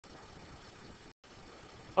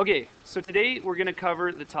Okay, so today we're going to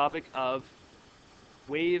cover the topic of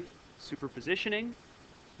wave superpositioning,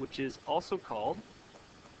 which is also called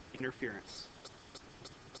interference.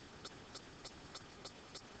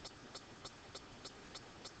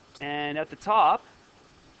 And at the top,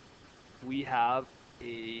 we have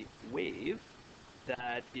a wave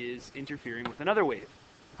that is interfering with another wave.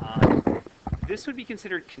 This would be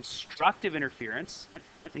considered constructive interference.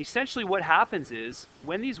 And essentially what happens is,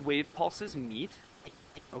 when these wave pulses meet,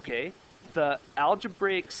 okay, the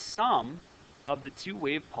algebraic sum of the two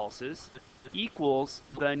wave pulses equals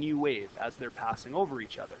the new wave as they're passing over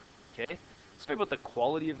each other, okay? Sorry about the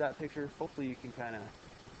quality of that picture. Hopefully you can kind of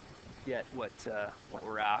get what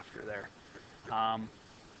we're after there.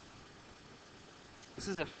 This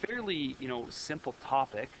is a fairly, simple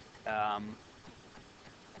topic.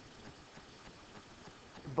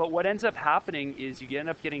 But what ends up happening is you end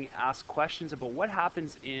up getting asked questions about what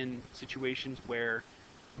happens in situations where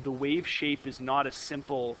the wave shape is not a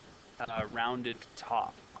simple rounded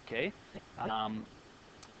top, okay? So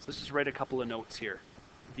let's just write a couple of notes here.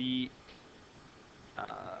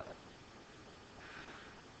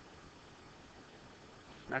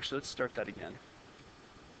 Actually, let's start that again.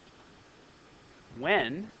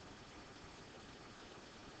 When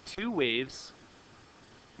two waves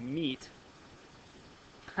meet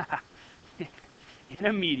in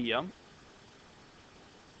a medium,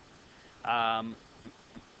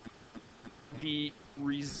 the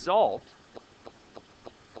resultant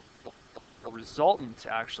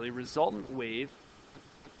wave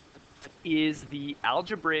is the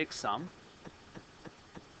algebraic sum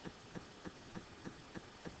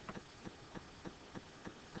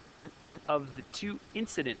of the two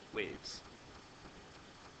incident waves.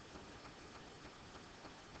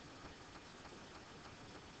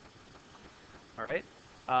 All right,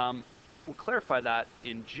 we'll clarify that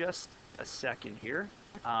in just a second here.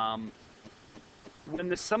 When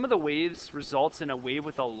the sum of the waves results in a wave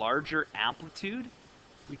with a larger amplitude,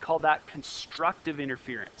 we call that constructive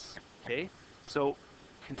interference, okay? So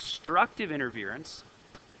constructive interference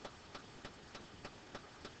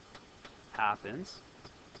happens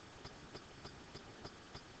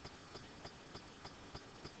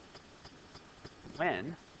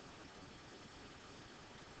when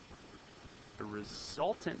the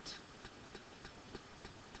resultant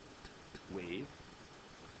wave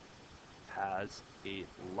has a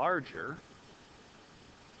larger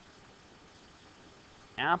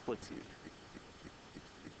amplitude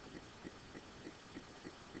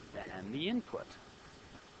than the input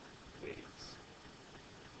waves.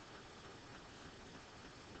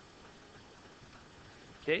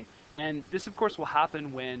 Okay, and this of course will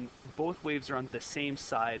happen when both waves are on the same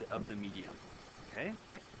side of the medium. Okay.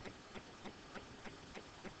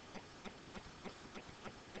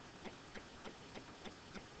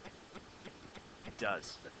 It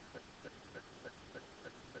does.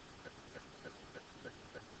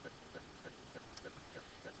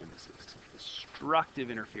 And this is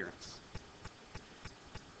constructive interference.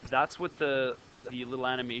 That's what the little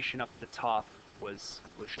animation up at the top was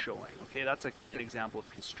showing. Okay, that's a good example of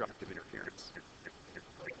constructive interference.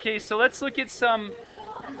 Okay, so let's look at some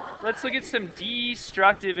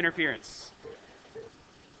destructive interference.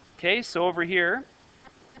 Okay, so over here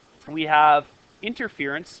we have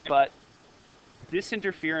interference, but this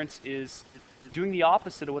interference is doing the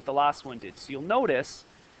opposite of what the last one did. So you'll notice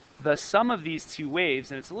the sum of these two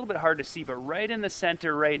waves, and it's a little bit hard to see, but right in the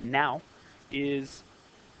center right now is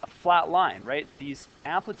a flat line, right? These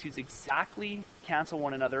amplitudes exactly cancel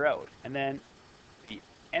one another out, and then the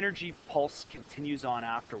energy pulse continues on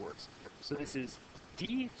afterwards. So this is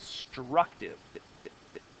destructive.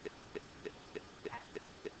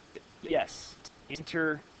 Yes,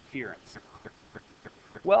 interference.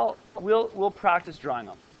 Well, we'll practice drawing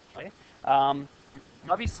them. Okay.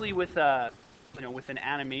 Obviously, with with an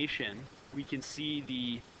animation, we can see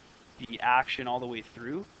the action all the way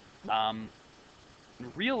through. In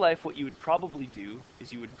real life, what you would probably do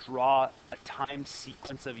is you would draw a time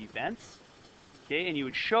sequence of events, okay, and you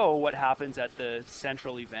would show what happens at the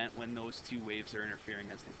central event when those two waves are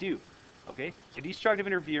interfering as they do. Okay. So destructive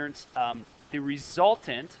interference, the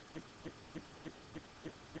resultant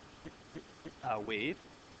wave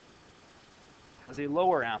has a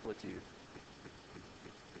lower amplitude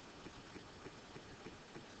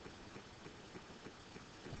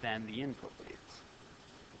than the input waves.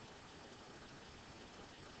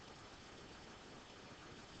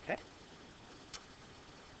 Okay.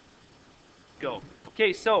 Go.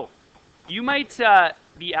 Okay, so you might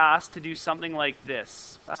be asked to do something like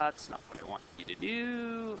this. That's not what I want you to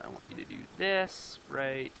do. I want you to do this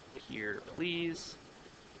right here, please.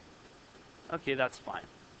 Okay, that's fine.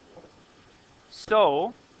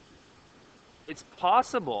 So it's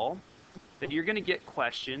possible that you're going to get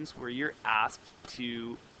questions where you're asked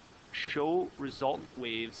to show resultant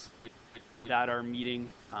waves that are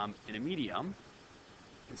meeting in a medium.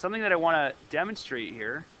 And something that I want to demonstrate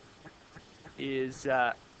here is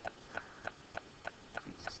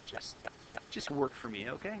just work for me,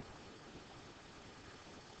 okay?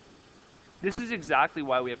 This is exactly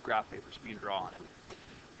why we have graph papers. We can draw on it.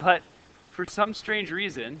 But for some strange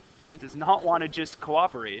reason, it does not want to just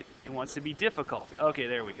cooperate. It wants to be difficult. Okay,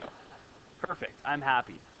 there we go. Perfect. I'm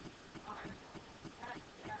happy.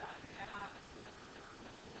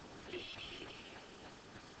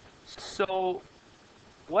 So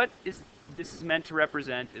what this is meant to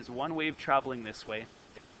represent is one wave traveling this way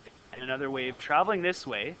and another wave traveling this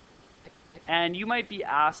way. And you might be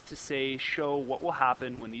asked to say, show what will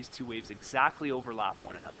happen when these two waves exactly overlap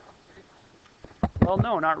one another. Well,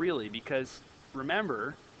 no, not really, because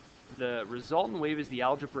remember, the resultant wave is the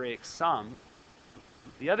algebraic sum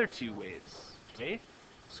of the other two waves, okay?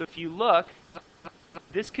 So if you look,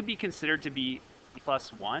 this could be considered to be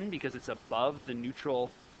 +1 because it's above the neutral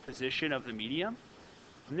position of the medium.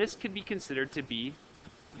 And this could be considered to be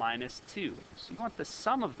 -2. So you want the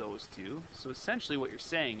sum of those two. So essentially what you're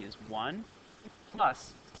saying is 1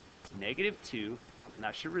 plus -2, and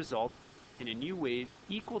that should result in a new wave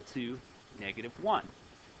equal to -1.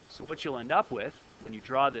 So what you'll end up with when you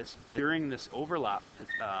draw this during this overlap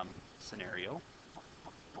scenario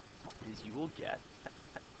is you will get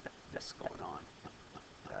this going on.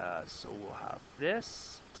 So we'll have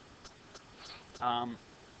this.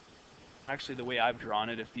 Actually, the way I've drawn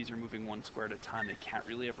it, if these are moving one square at a time, they can't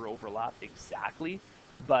really ever overlap exactly.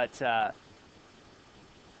 But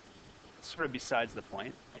sort of besides the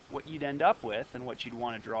point. What you'd end up with, and what you'd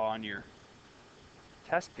want to draw on your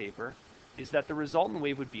test paper, is that the resultant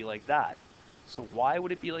wave would be like that. So why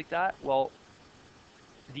would it be like that? Well,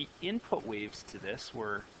 the input waves to this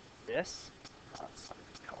were this,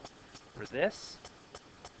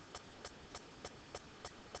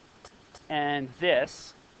 and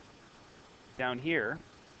this down here,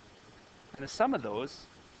 and the sum of those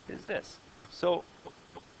is this. So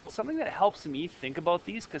something that helps me think about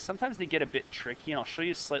these, because sometimes they get a bit tricky, and I'll show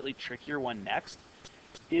you a slightly trickier one next,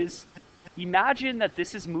 is imagine that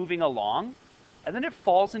this is moving along, and then it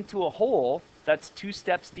falls into a hole that's 2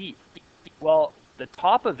 steps deep. Well, the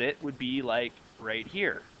top of it would be like right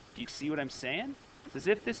here. Do you see what I'm saying? It's as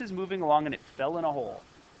if this is moving along and it fell in a hole,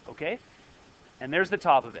 okay? And there's the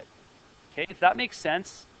top of it. Okay, if that makes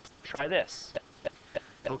sense, try this.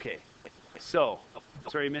 Okay, so,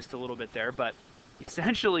 sorry I missed a little bit there, but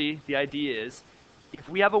essentially the idea is if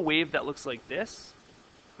we have a wave that looks like this,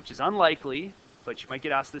 which is unlikely, but you might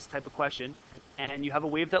get asked this type of question, and you have a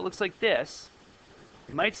wave that looks like this,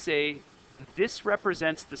 you might say this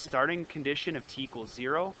represents the starting condition of t equals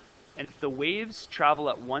 0, and if the waves travel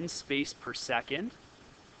at 1 space per second,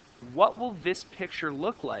 what will this picture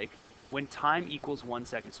look like when time equals 1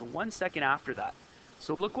 second? So 1 second after that.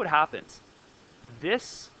 So look what happens.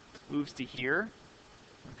 This moves to here,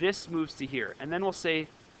 this moves to here, and then we'll say,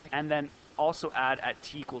 and then also add at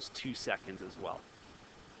t equals 2 seconds as well.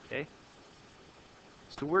 Okay?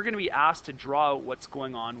 So we're going to be asked to draw out what's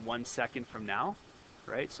going on 1 second from now,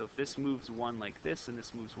 right? So if this moves 1 like this and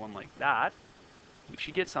this moves 1 like that, we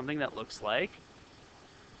should get something that looks like,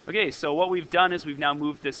 okay, so what we've done is we've now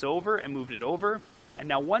moved this over and moved it over, and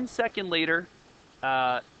now 1 second later,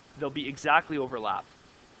 they'll be exactly overlapped.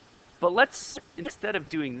 But let's, instead of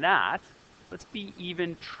doing that, let's be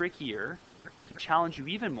even trickier to challenge you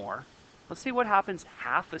even more. Let's say what happens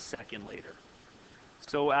half a second later.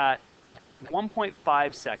 So at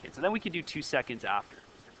 1.5 seconds, and then we can do 2 seconds after.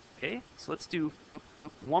 Okay, so let's do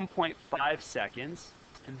 1.5 seconds,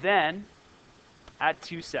 and then at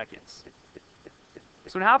 2 seconds.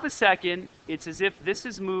 So in half a second, it's as if this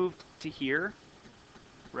is moved to here,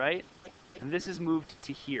 right? And this is moved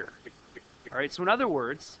to here. All right, so in other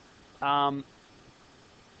words,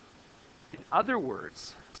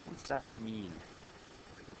 what's that mean?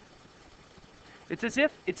 It's as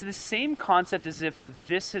if, it's the same concept as if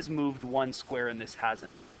this has moved 1 square and this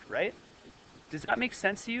hasn't moved, right? Does that make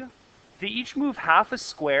sense to you? If they each move half a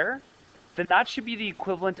square, then that should be the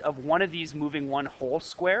equivalent of one of these moving 1 whole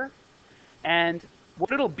square. And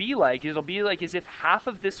what it'll be like as if half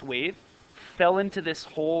of this wave fell into this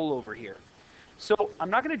hole over here. So I'm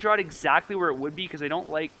not going to draw it exactly where it would be because I don't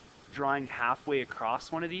like drawing halfway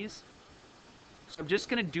across one of these. So I'm just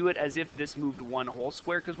going to do it as if this moved 1 whole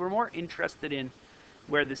square because we're more interested in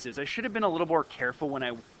where this is. I should have been a little more careful when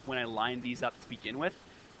I lined these up to begin with,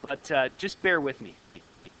 but just bear with me.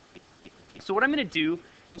 So what I'm going to do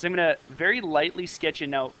So I'm going to very lightly sketch it.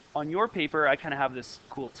 Now, on your paper, I kind of have this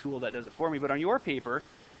cool tool that does it for me, but on your paper,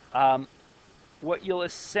 what you'll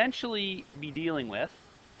essentially be dealing with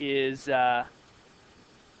is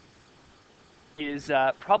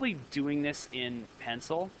probably doing this in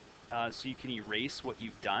pencil, so you can erase what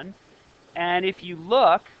you've done. And if you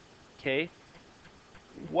look, okay,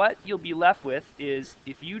 what you'll be left with is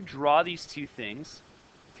if you draw these two things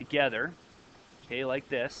together, okay, like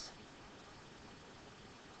this.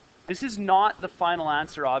 This is not the final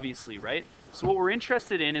answer, obviously, right? So what we're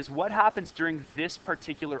interested in is what happens during this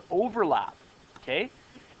particular overlap, okay?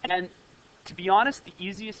 And to be honest, the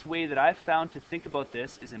easiest way that I've found to think about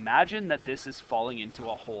this is imagine that this is falling into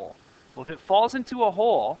a hole. Well, if it falls into a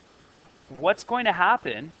hole, what's going to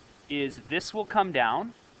happen is this will come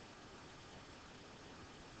down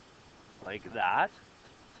like that.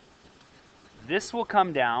 This will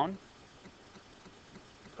come down.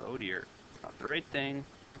 Oh dear, not the right thing.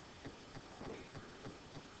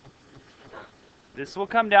 This will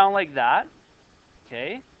come down like that.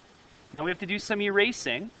 Okay. Now we have to do some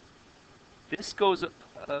erasing. This goes away.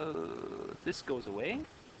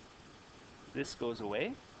 This goes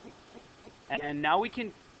away. And now we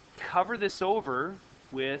can cover this over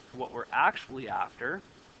with what we're actually after,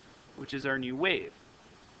 which is our new wave.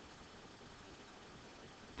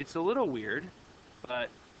 It's a little weird, but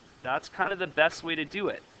that's kind of the best way to do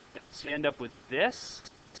it. So you end up with this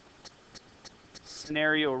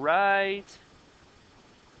scenario right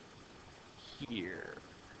here.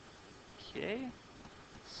 Okay.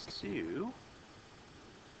 So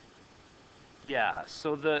yeah,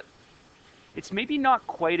 so it's maybe not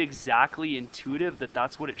quite exactly intuitive that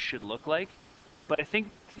that's what it should look like, but I think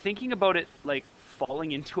thinking about it like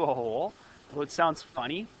falling into a hole, though it sounds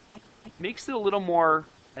funny, makes it a little more,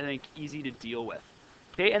 I think, easy to deal with.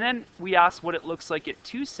 Okay, and then we asked what it looks like at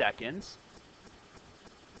 2 seconds.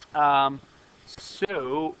 Where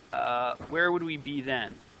would we be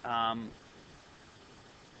then?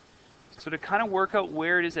 So to kind of work out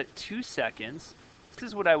where it is at 2 seconds, this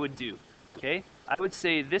is what I would do. Okay, I would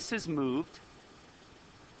say this is moved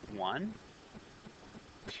 1,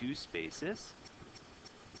 2 spaces.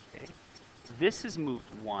 Okay, this is moved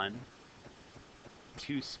 1,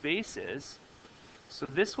 2 spaces. So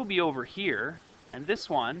this will be over here, and this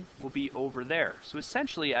one will be over there. So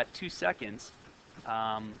essentially, at 2 seconds,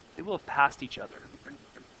 they will have passed each other.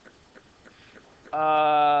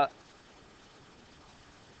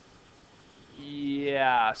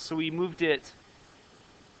 Yeah, so we moved it.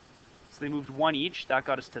 So they moved 1 each. That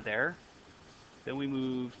got us to there. Then we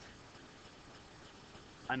moved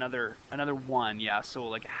another 1. Yeah, so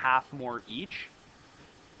like half more each.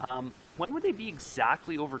 When would they be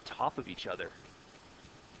exactly over top of each other?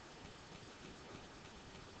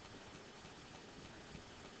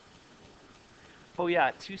 Oh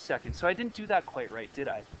yeah, 2 seconds. So I didn't do that quite right, did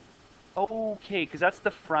I? Okay, because that's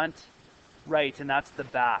the front, right, and that's the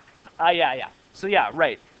back. Yeah. So yeah,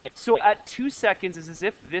 right. So at 2 seconds is as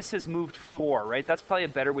if this has moved 4, right? That's probably a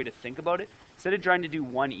better way to think about it. Instead of trying to do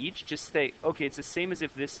 1 each, just say, okay, it's the same as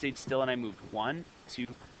if this stayed still and I moved 1, 2,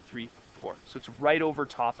 3, 4. So it's right over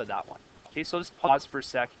top of that one. Okay, so I'll just pause for a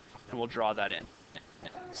sec and we'll draw that in.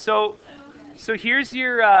 So here's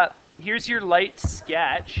your light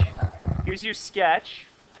sketch. Here's your sketch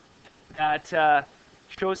that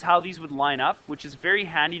shows how these would line up, which is very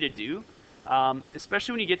handy to do,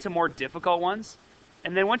 especially when you get to more difficult ones.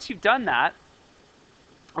 And then once you've done that,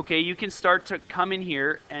 okay, you can start to come in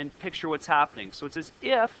here and picture what's happening. So it's as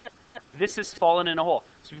if this has fallen in a hole.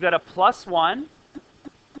 So we've got a +1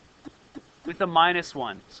 with a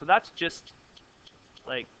 -1. So that's just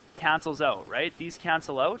like cancels out, right? These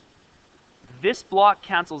cancel out. This block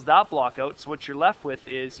cancels that block out. So what you're left with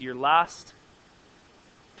is your last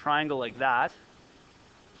triangle like that.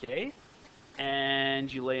 Okay.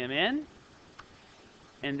 And you lay them in.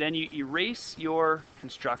 And then you erase your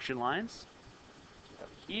construction lines. Go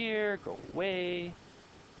here, go away,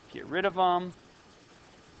 get rid of them.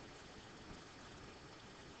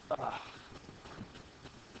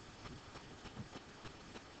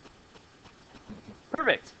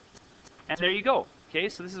 Perfect. And there you go. Okay,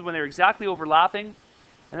 so this is when they're exactly overlapping.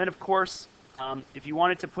 And then, of course, if you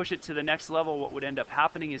wanted to push it to the next level, what would end up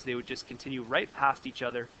happening is they would just continue right past each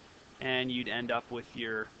other, and you'd end up with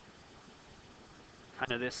your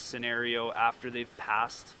kind of this scenario after they've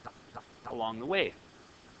passed along the way.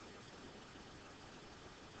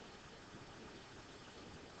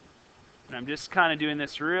 And I'm just kind of doing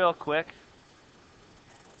this real quick.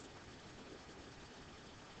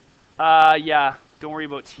 Yeah, don't worry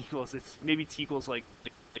about t equals. It's maybe t equals like,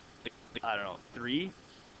 I don't know, 3?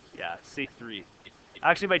 Yeah, say 3.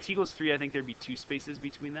 Actually, by t equals 3, I think there'd be 2 spaces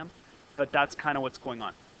between them. But that's kind of what's going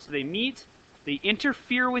on. So they meet, they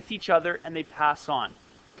interfere with each other, and they pass on.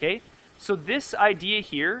 Okay? So this idea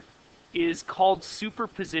here is called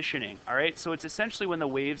superpositioning. All right? So it's essentially when the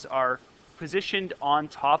waves are positioned on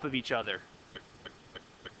top of each other.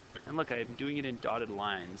 And look, I'm doing it in dotted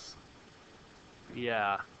lines.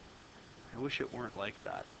 Yeah. I wish it weren't like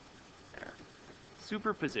that. There.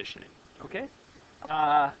 Superpositioning. Okay?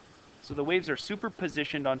 So the waves are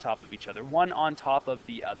superpositioned on top of each other, one on top of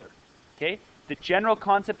the other. Okay? The general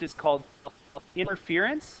concept is called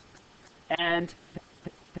interference, and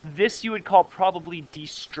this you would call probably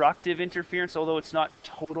destructive interference, although it's not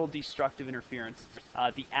total destructive interference.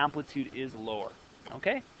 The amplitude is lower.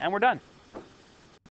 Okay? And we're done.